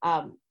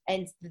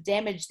 And the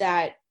damage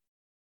that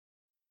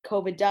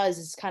COVID does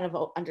is kind of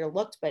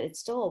underlooked, but it's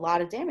still a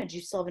lot of damage.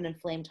 You still have an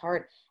inflamed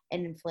heart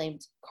and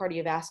inflamed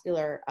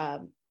cardiovascular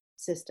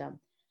system.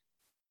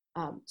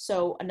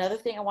 So another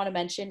thing I want to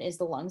mention is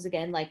the lungs.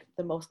 Again, like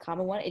the most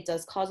common one, it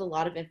does cause a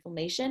lot of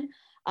inflammation.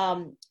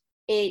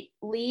 It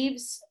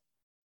leaves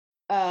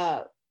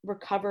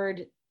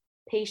recovered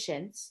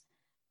patients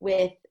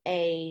with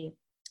a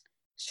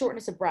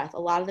shortness of breath. A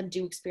lot of them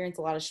do experience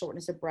a lot of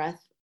shortness of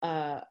breath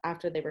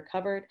after they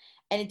recovered,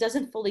 and it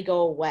doesn't fully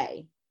go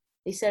away.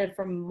 They said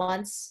for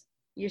months,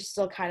 you're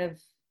still kind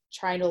of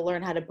trying to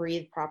learn how to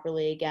breathe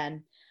properly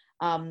again,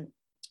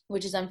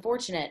 which is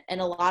unfortunate.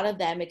 And a lot of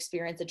them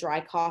experience a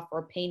dry cough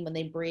or pain when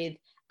they breathe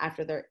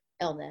after their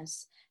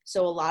illness.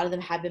 So a lot of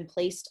them have been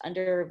placed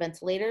under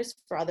ventilators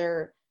for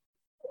other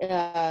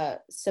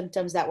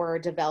symptoms that were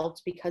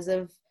developed because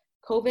of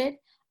COVID.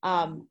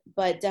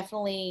 But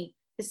definitely,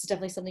 this is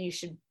definitely something you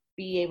should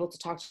be able to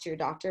talk to your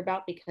doctor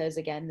about, because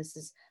again, this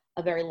is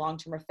a very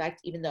long-term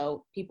effect. Even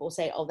though people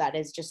say, oh, that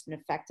is just an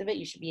effect of it,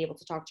 you should be able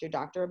to talk to your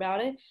doctor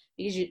about it,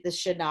 because this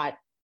should not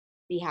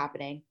be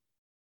happening.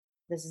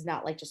 This is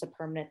not like just a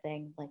permanent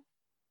thing. Like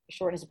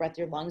shortness of breath,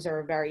 your lungs are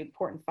a very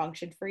important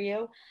function for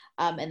you,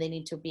 and they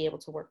need to be able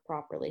to work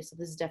properly. So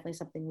this is definitely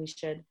something we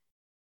should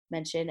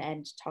mention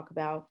and talk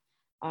about.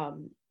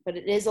 But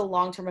it is a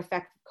long-term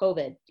effect of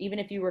COVID, even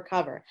if you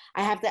recover.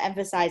 I have to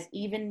emphasize,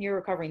 even you're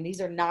recovering.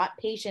 These are not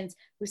patients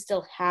who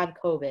still have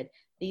COVID.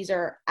 These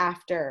are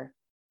after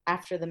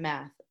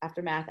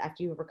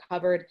you've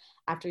recovered,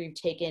 after you've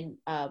taken,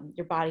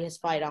 your body has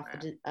fight off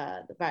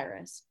the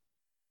virus.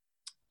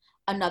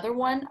 Another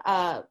one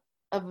of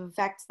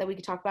effects that we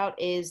could talk about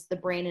is the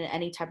brain and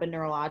any type of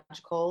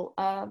neurological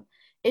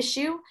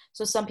issue.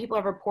 So some people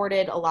have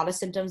reported a lot of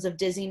symptoms of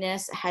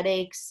dizziness,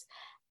 headaches,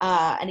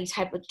 any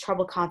type of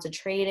trouble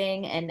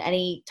concentrating, and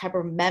any type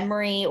of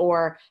memory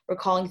or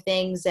recalling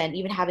things, and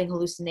even having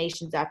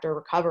hallucinations after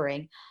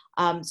recovering.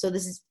 So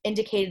this is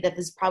indicated that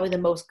this is probably the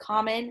most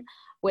common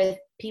with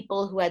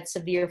people who had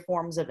severe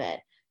forms of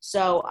it.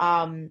 So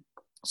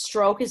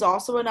stroke is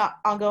also an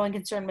ongoing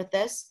concern with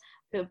this,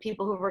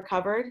 people who have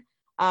recovered,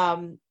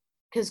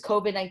 because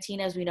COVID-19,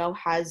 as we know,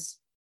 has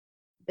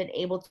been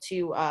able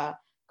to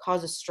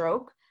cause a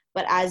stroke.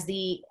 But as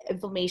the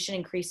inflammation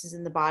increases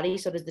in the body,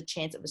 so does the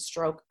chance of a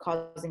stroke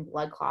causing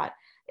blood clot.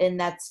 And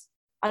that's,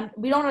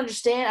 we don't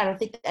understand. I don't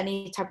think that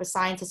any type of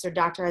scientist or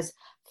doctor has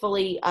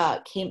fully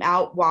came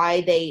out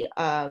why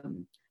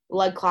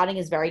blood clotting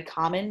is very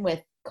common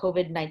with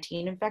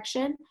COVID-19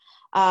 infection.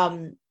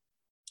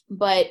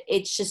 But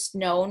it's just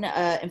known,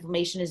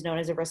 inflammation is known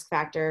as a risk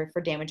factor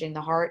for damaging the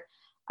heart,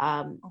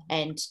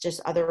 and just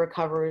other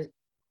recoveries,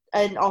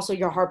 and also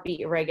your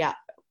heartbeat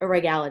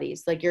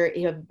irregularities, like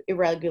you have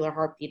irregular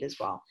heartbeat as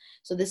well.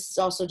 So this is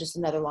also just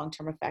another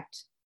long-term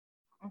effect.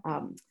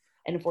 And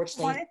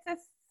unfortunately, I wanted to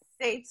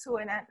say too,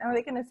 and I'm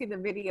really going to see the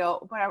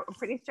video, but I'm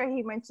pretty sure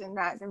he mentioned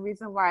that the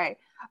reason why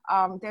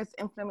there's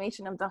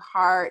inflammation of the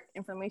heart,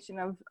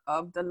 inflammation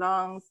of the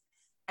lungs,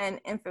 and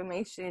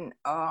inflammation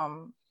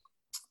of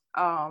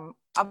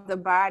the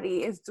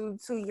body is due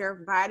to your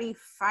body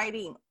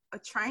fighting,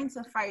 trying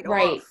to fight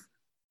off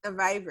the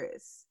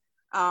virus,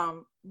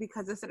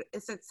 because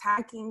it's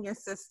attacking your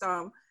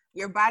system.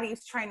 Your body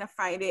is trying to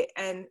fight it,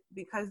 and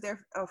because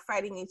they're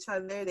fighting each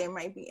other, there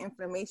might be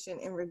inflammation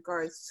in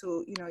regards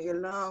to your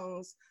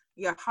lungs,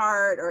 your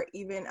heart, or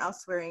even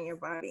elsewhere in your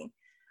body.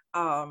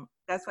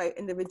 That's why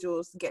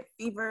individuals get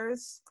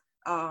fevers.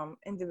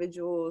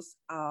 Individuals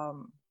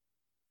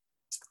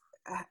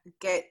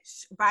get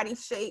body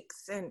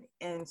shakes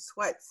and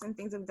sweats and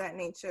things of that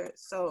nature.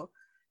 So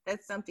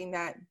that's something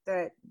that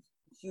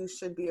you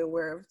should be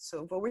aware of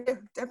too. But we're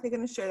definitely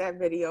going to share that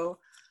video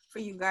for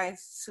you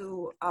guys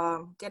to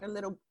get a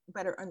little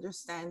better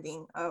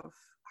understanding of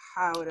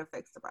how it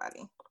affects the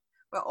body.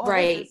 But all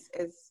this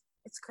is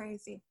it's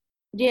crazy.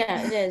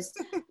 Yeah, it is.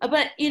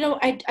 But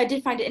I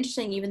did find it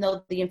interesting, even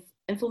though the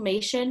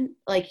inflammation,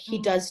 like he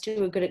does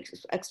do a good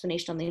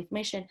explanation on the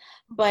inflammation,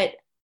 but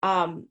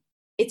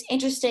it's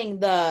interesting,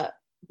 the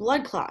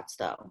blood clots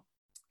though.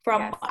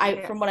 From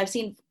what I've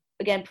seen,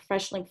 again,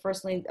 professionally,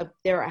 personally,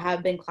 there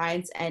have been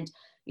clients, and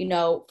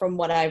from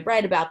what I've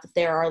read about, that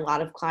there are a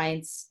lot of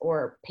clients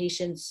or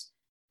patients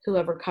who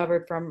have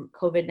recovered from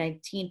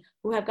COVID-19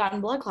 who have gotten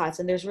blood clots,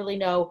 and there's really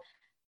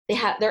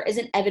there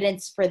isn't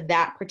evidence for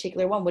that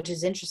particular one, which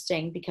is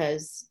interesting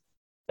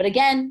but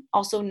again,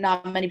 also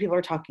not many people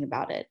are talking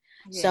about it.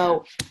 Yeah.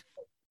 So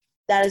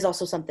that is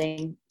also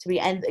something to be,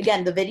 and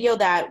again, the video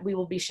that we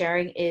will be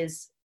sharing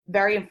is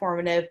very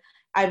informative.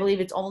 I believe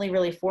it's only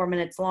really 4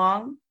 minutes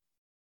long,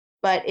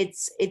 but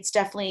it's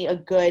definitely a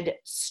good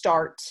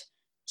start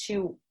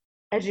to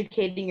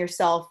educating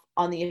yourself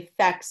on the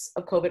effects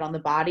of COVID on the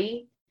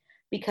body,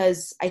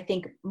 because I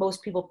think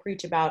most people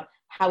preach about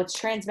how it's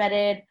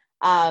transmitted.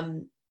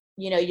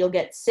 You'll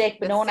get sick,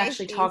 but The no one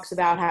actually safeties. talks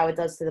about how it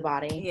does to the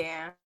body.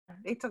 Yeah.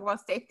 They talk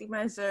about safety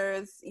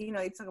measures,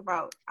 they talk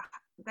about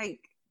like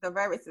the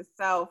virus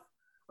itself,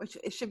 which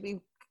it should be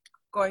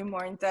going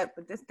more in depth,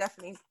 but this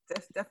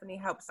definitely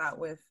helps out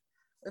with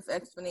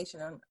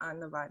explanation on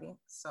the body.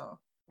 So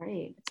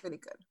right, it's really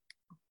good.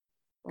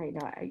 Right.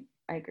 No, I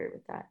agree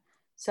with that.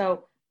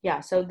 So yeah,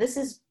 so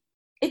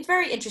it's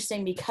very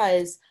interesting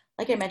because,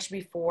 like I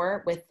mentioned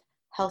before, with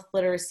health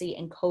literacy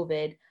and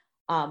COVID,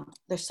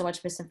 there's so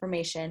much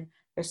misinformation.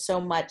 There's so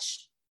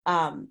much,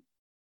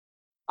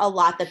 a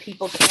lot that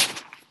people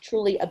can't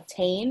truly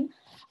obtain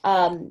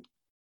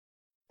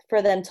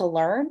for them to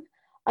learn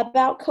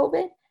about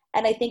COVID.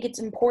 And I think it's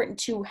important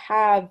to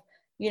have,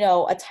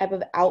 a type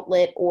of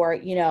outlet or,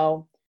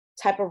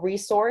 type of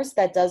resource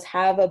that does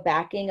have a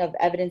backing of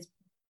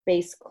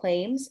evidence-based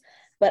claims,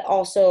 but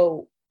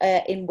also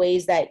in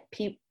ways that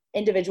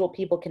individual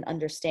people can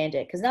understand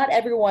it. Because not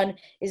everyone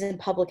is in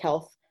public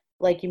health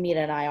like Yamina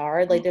and I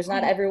are. Like, there's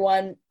not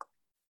everyone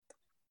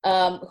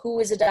who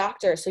is a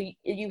doctor. So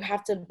you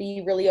have to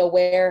be really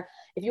aware.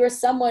 If you are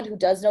someone who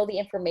does know the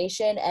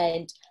information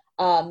and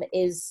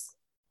is,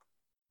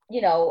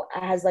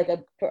 has like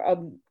a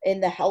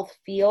in the health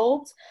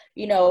field,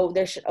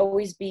 there should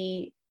always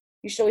be,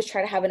 you should always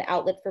try to have an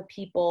outlet for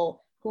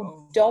people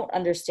who don't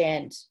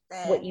understand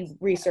what you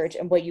research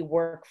and what you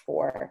work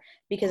for,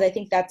 because I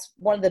think that's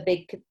one of the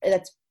big,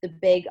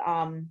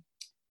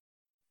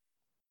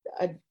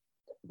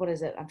 what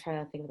is it? I'm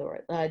trying to think of the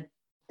word.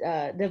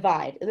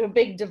 Divide. The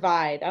big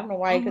divide. I don't know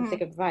why I couldn't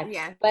think of divide.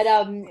 Yeah. But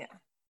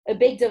a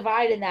big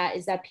divide in that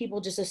is that people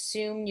just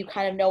assume you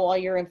kind of know all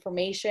your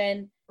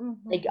information,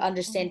 like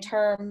understand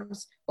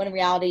terms, when in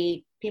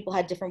reality people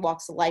had different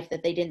walks of life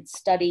that they didn't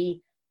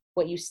study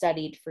what you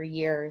studied for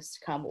years to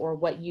come or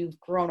what you've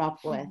grown up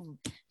with.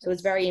 So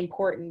it's very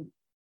important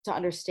to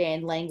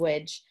understand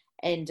language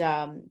and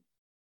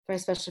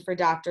especially for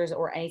doctors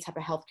or any type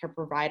of healthcare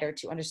provider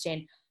to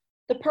understand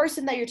the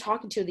person that you're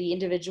talking to, the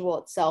individual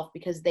itself,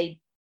 because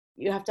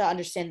you have to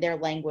understand their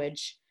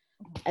language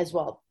as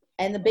well.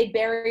 And the big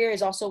barrier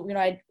is also,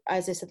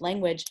 as I said,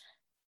 language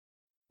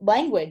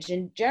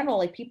in general.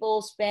 Like,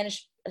 people,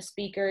 Spanish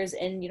speakers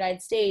in the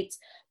United States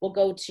will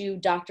go to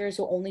doctors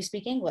who only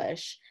speak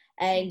English,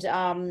 and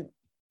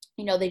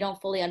they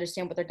don't fully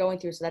understand what they're going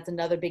through. So that's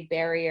another big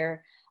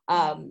barrier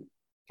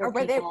for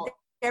people.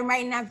 There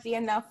might not be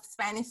enough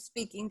Spanish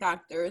speaking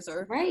doctors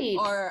or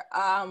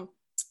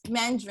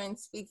Mandarin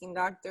speaking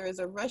doctors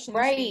or Russian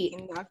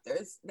speaking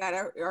doctors that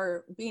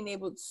are being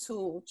able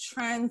to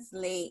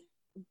translate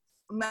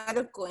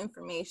medical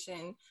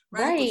information,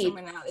 medical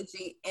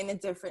terminology in a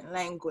different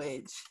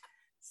language.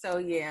 So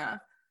yeah,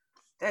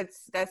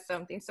 that's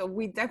something. So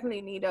we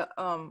definitely need a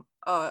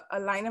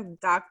line of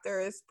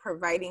doctors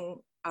providing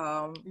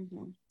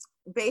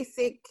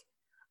basic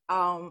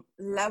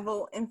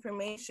level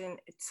information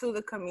to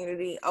the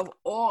community of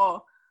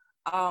all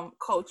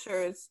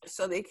cultures,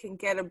 so they can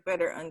get a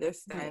better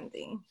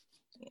understanding.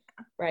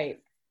 Right.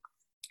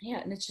 Yeah,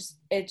 and it's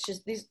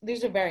just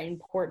these are very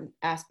important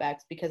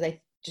aspects, because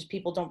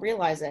people don't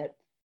realize it,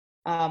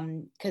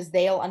 because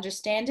they'll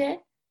understand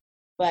it,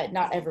 but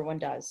not everyone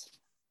does.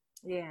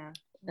 Yeah,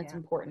 that's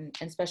important,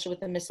 and especially with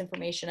the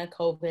misinformation of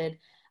COVID,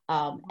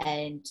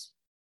 and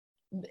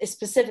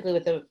specifically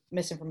with the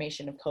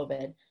misinformation of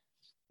COVID,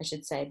 I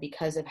should say,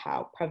 because of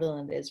how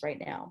prevalent it is right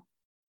now.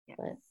 Yes.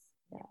 But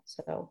yeah,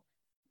 so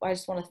I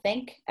just want to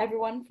thank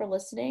everyone for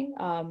listening.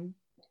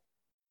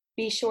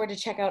 Be sure to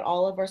check out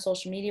all of our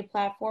social media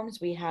platforms.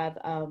 We have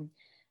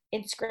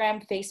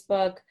Instagram,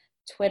 Facebook,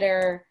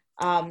 Twitter.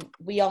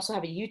 We also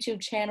have a YouTube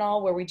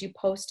channel where we do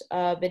post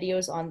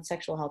videos on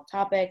sexual health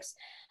topics.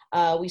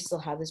 We still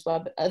have this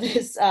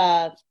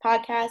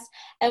podcast,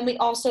 and we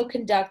also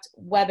conduct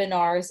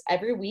webinars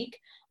every week.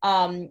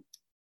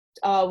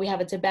 We have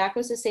a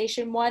tobacco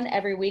cessation one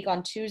every week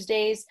on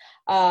Tuesdays.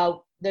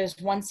 There's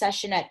one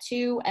session at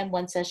 2 and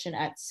one session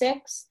at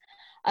 6.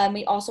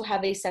 We also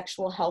have a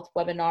sexual health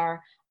webinar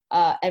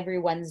every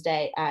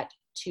Wednesday at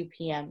 2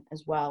 p.m.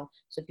 as well.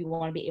 So if you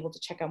want to be able to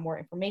check out more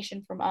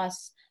information from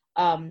us,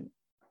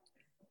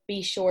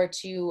 be sure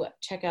to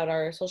check out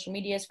our social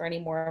medias for any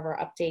more of our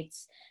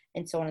updates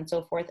and so on and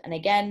so forth. And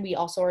again, we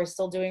also are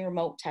still doing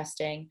remote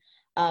testing.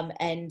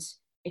 And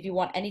if you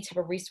want any type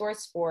of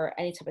resource for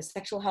any type of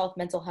sexual health,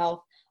 mental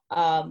health,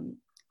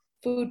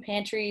 food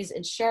pantries,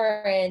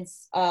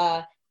 insurance,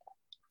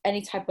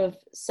 any type of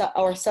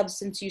or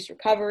substance use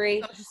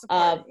recovery,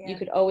 you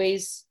could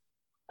always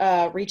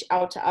reach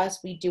out to us.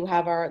 We do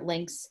have our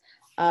links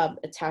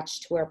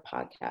attached to our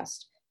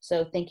podcast.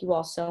 So thank you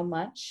all so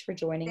much for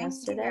joining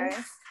us today.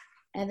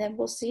 And then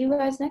we'll see you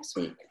guys next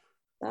week.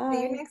 Bye.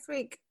 See you next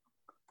week.